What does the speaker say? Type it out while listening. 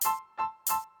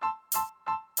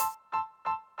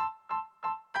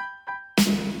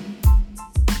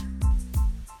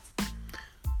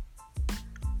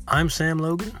I'm Sam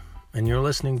Logan, and you're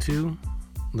listening to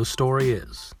The Story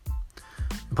Is,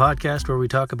 the podcast where we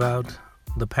talk about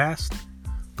the past,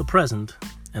 the present,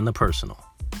 and the personal.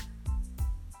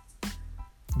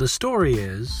 The story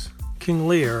is King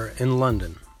Lear in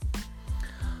London.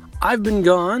 I've been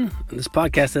gone, and this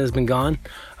podcast has been gone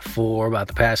for about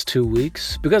the past 2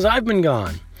 weeks because I've been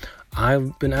gone.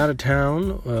 I've been out of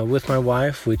town with my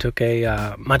wife. We took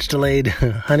a much-delayed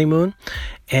honeymoon,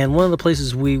 and one of the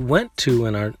places we went to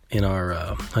in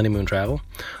our honeymoon travel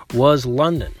was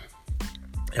London.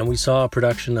 And we saw a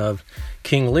production of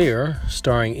King Lear,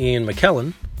 starring Ian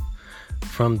McKellen,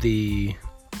 from the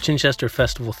Chichester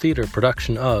Festival Theatre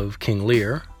production of King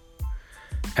Lear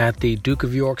at the Duke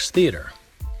of York's Theatre.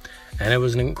 And it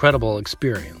was an incredible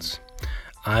experience.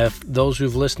 Those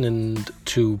who've listened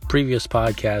to previous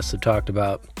podcasts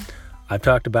I've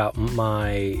talked about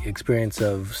my experience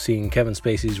of seeing Kevin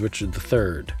Spacey's Richard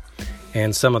III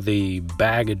and some of the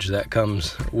baggage that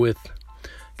comes with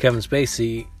Kevin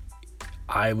Spacey.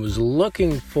 I was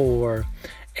looking for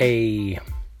a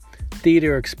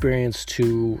theater experience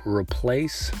to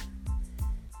replace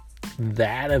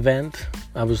that event.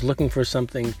 I was looking for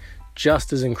something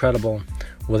just as incredible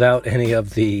without any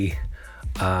of the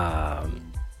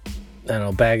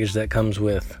baggage that comes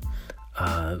with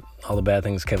all the bad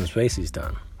things Kevin Spacey's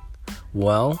done.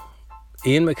 Well,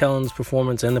 Ian McKellen's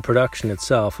performance and the production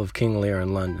itself of King Lear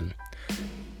in London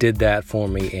did that for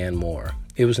me and more.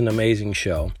 It was an amazing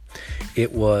show.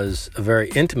 It was a very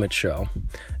intimate show,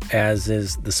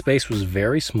 the space was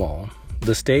very small.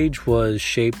 The stage was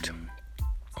shaped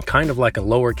kind of like a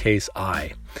lowercase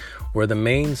I, where the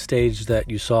main stage that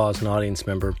you saw as an audience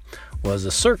member was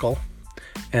a circle,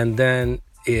 and then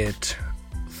it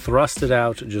thrusted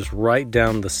out just right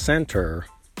down the center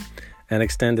and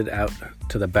extended out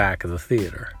to the back of the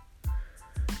theater.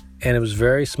 And it was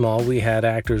very small. We had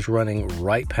actors running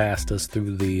right past us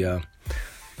through the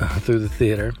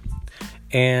theater.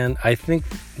 And I think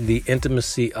the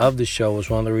intimacy of the show was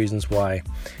one of the reasons why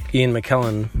Ian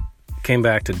McKellen came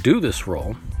back to do this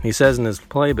role. He says in his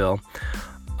playbill,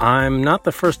 "I'm not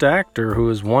the first actor who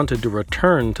has wanted to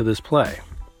return to this play,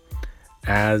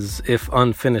 as if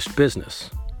unfinished business.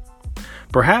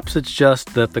 Perhaps it's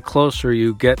just that the closer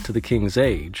you get to the king's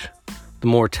age, the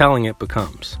more telling it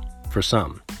becomes, for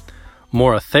some.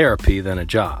 More a therapy than a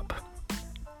job.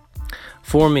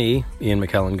 For me," Ian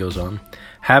McKellen goes on,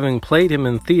 "having played him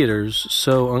in theaters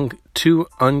too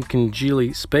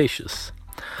uncongenially spacious,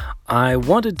 I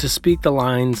wanted to speak the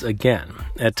lines again,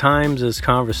 at times as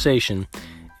conversation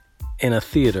in a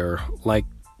theater like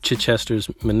Chichester's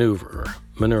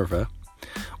Minerva,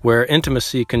 where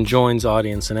intimacy conjoins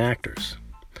audience and actors.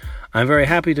 I'm very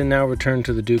happy to now return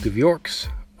to the Duke of York's,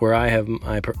 where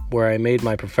I made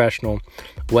my professional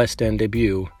West End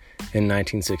debut in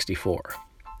 1964.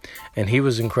 And he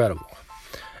was incredible.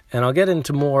 And I'll get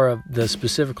into more of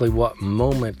specifically what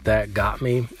moment that got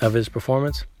me of his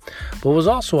performance. But what was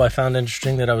also I found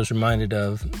interesting that I was reminded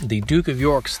of the Duke of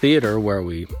York's Theatre, where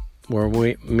me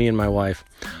and my wife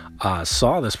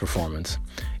saw this performance.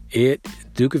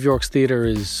 Duke of York's Theatre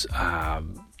is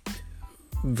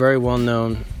very well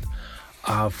known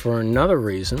for another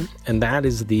reason, and that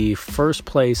is the first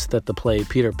place that the play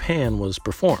Peter Pan was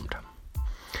performed.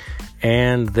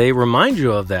 And they remind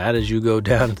you of that as you go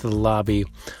down to the lobby.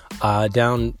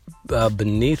 Down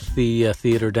beneath the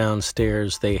theater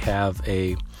downstairs, they have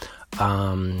the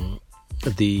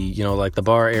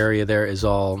bar area there is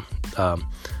all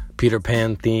Peter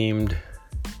Pan themed.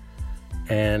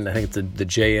 And I think it's the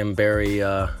J.M. Barrie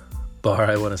bar,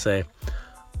 I want to say.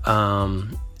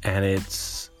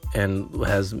 And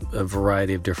has a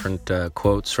variety of different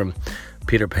quotes from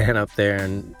Peter Pan up there.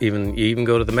 And you even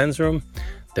go to the men's room,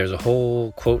 there's a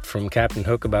whole quote from Captain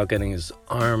Hook about getting his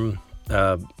arm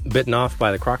bitten off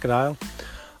by the crocodile.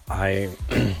 I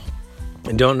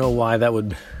don't know why that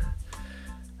would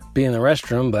be in the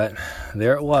restroom, but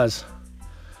there it was.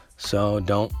 So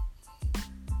don't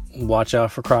watch out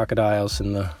for crocodiles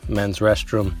in the men's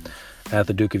restroom at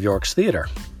the Duke of York's Theatre.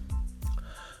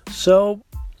 So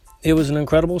it was an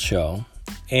incredible show,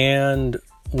 and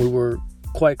we were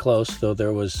quite close, though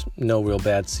there was no real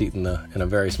bad seat in a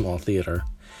very small theater.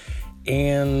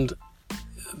 And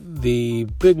the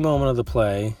big moment of the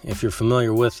play, if you're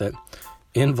familiar with it,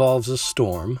 involves a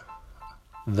storm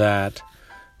that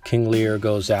King Lear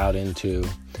goes out into.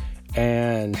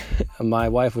 And my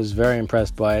wife was very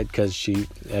impressed by it because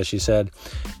as she said,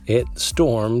 it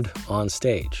stormed on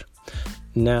stage.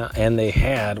 Now, and they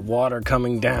had water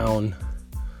coming down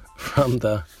from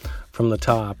the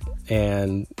top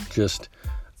and just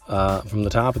from the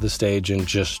top of the stage and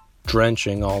just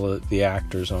drenching all the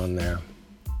actors on there.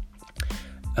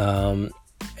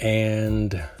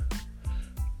 And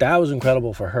that was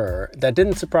incredible for her. That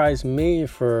didn't surprise me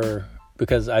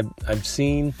because I've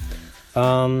seen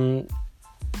Ian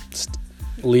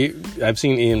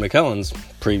McKellen's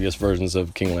previous versions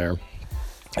of King Lear,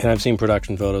 and I've seen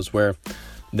production photos where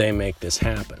they make this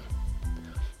happen.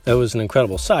 That was an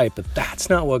incredible sight, but that's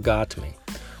not what got to me.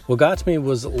 What got to me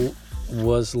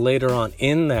was later on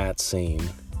in that scene,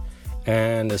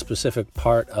 and a specific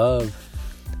part of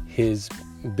his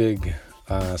big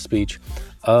speech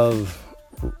of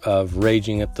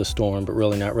raging at the storm, but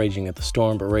really not raging at the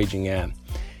storm, but raging at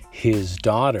his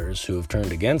daughters who have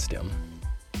turned against him.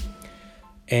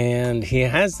 And he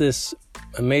has this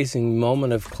amazing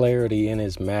moment of clarity in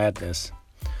his madness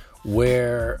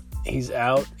where he's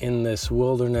out in this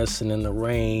wilderness and in the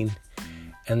rain,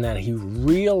 and that he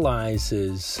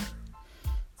realizes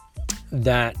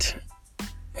that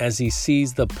as he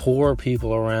sees the poor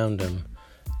people around him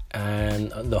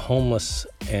and the homeless,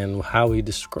 and how he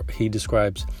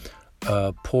describes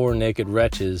poor naked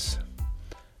wretches,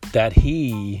 that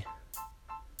he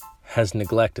has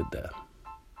neglected them.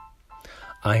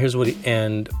 I'm going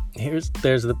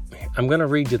to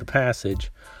read you the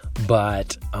passage,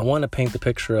 but I want to paint the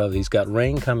picture of he's got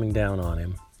rain coming down on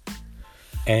him,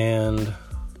 and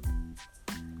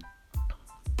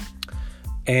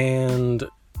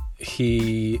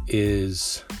he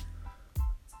is,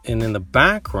 and in the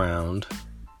background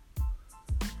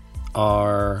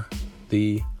are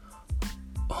the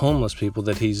homeless people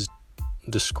that he's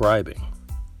describing.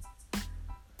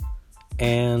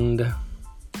 And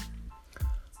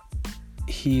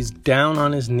he's down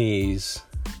on his knees,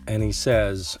 and he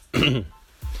says,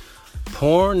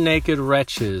 "Poor naked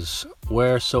wretches,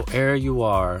 wheresoe'er you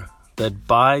are, that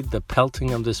bide the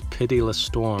pelting of this pitiless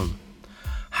storm,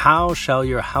 how shall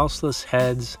your houseless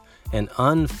heads and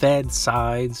unfed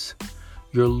sides,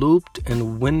 your looped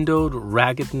and windowed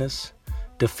raggedness,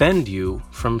 defend you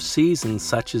from seasons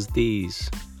such as these?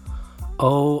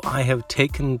 Oh, I have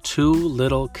taken too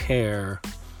little care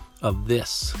of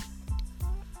this."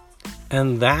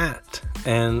 And the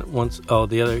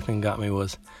other thing got me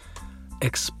was,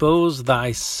 expose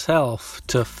thyself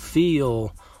to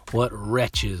feel what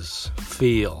wretches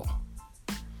feel.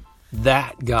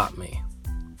 That got me.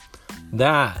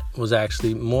 That was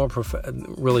actually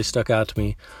really stuck out to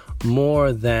me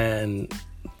more than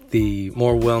the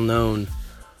more well-known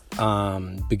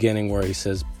beginning where he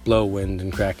says, "Blow wind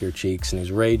and crack your cheeks," and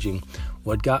he's raging.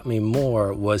 What got me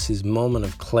more was his moment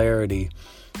of clarity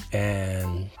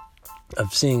and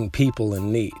of seeing people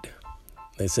in need.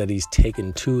 They said he's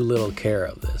taken too little care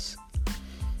of this.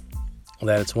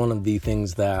 That it's one of the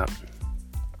things that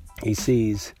he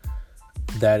sees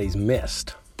that he's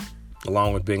missed,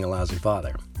 along with being a lousy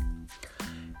father.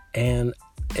 And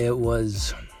it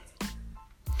was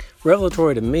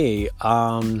revelatory to me,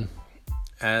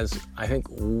 as I think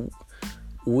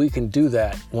we can do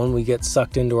that when we get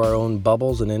sucked into our own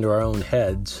bubbles and into our own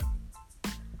heads.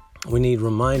 We need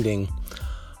reminding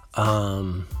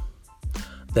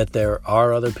that there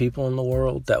are other people in the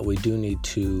world that we do need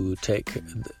to take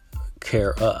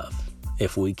care of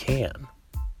if we can.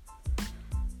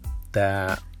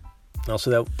 That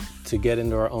to get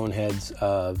into our own heads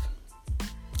of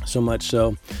so much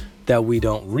so that we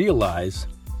don't realize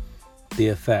the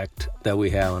effect that we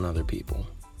have on other people.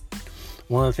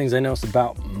 One of the things I noticed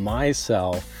about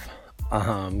myself,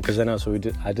 because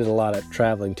I did a lot of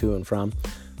traveling to and from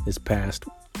this past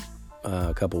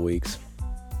couple weeks,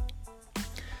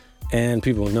 and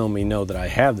people who know me know that I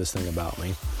have this thing about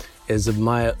me, is of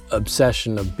my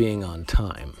obsession of being on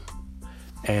time,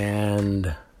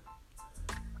 and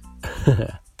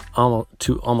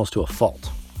almost to a fault.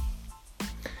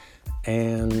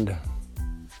 And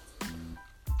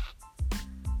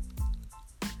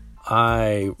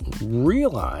I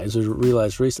realized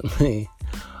recently,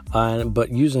 but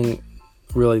using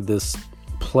really this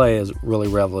play as really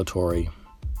revelatory,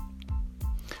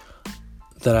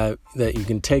 that you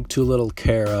can take too little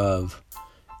care of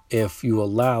if you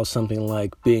allow something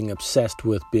like being obsessed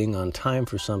with being on time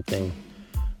for something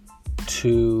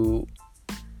to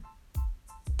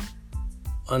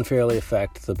unfairly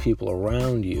affect the people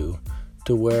around you,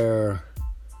 to where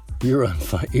you're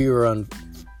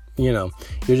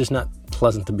just not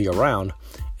pleasant to be around.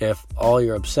 If all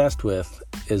you're obsessed with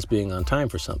is being on time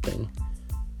for something,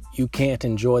 you can't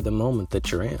enjoy the moment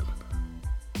that you're in.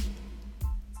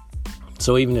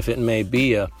 So even if it may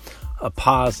be a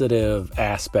positive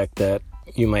aspect that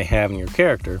you may have in your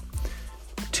character,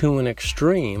 to an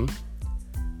extreme,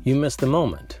 you miss the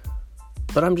moment.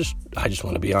 But I just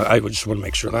want to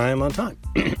make sure that I am on time.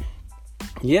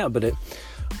 Yeah, but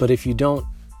if you don't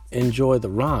enjoy the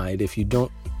ride, if you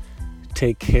don't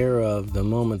take care of the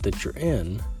moment that you're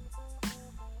in,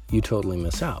 you totally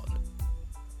miss out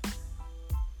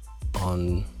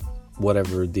on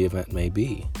whatever the event may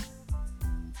be.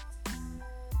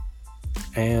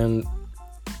 And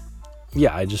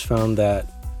yeah, I just found that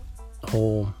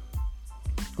whole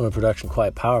production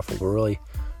quite powerful, but really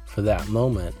for that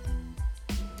moment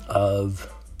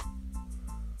of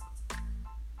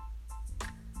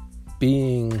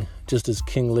being, just as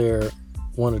King Lear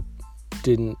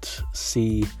didn't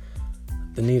see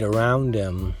the need around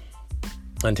him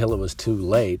until it was too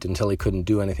late, until he couldn't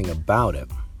do anything about it.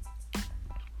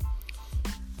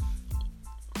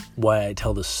 Why I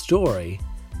tell this story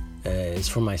is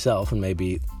for myself and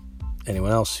maybe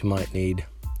anyone else who might need.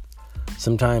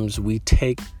 Sometimes we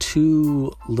take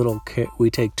too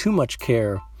much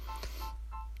care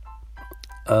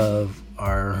of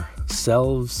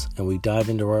ourselves, and we dive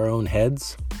into our own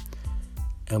heads,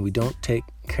 and we don't take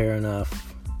care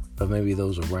enough of maybe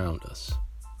those around us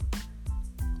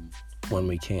when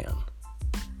we can.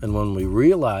 And when we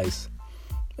realize,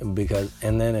 and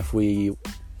then if we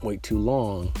wait too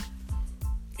long,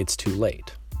 it's too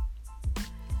late.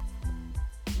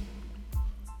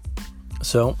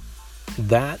 So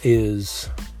that is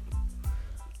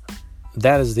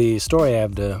the story I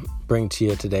have to bring to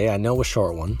you today. I know a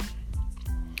short one.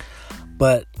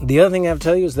 But the other thing I have to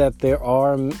tell you is that there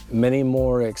are many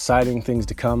more exciting things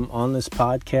to come on this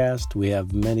podcast. We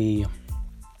have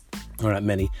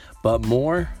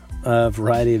more, a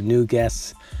variety of new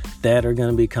guests that are going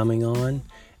to be coming on,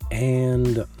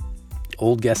 and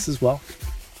old guests as well,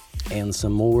 and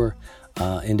some more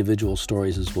individual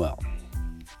stories as well.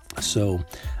 So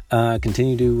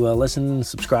continue to listen,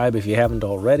 subscribe if you haven't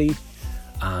already,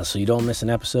 so you don't miss an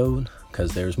episode,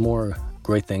 because there's more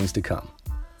great things to come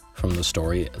from The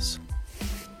Story Is.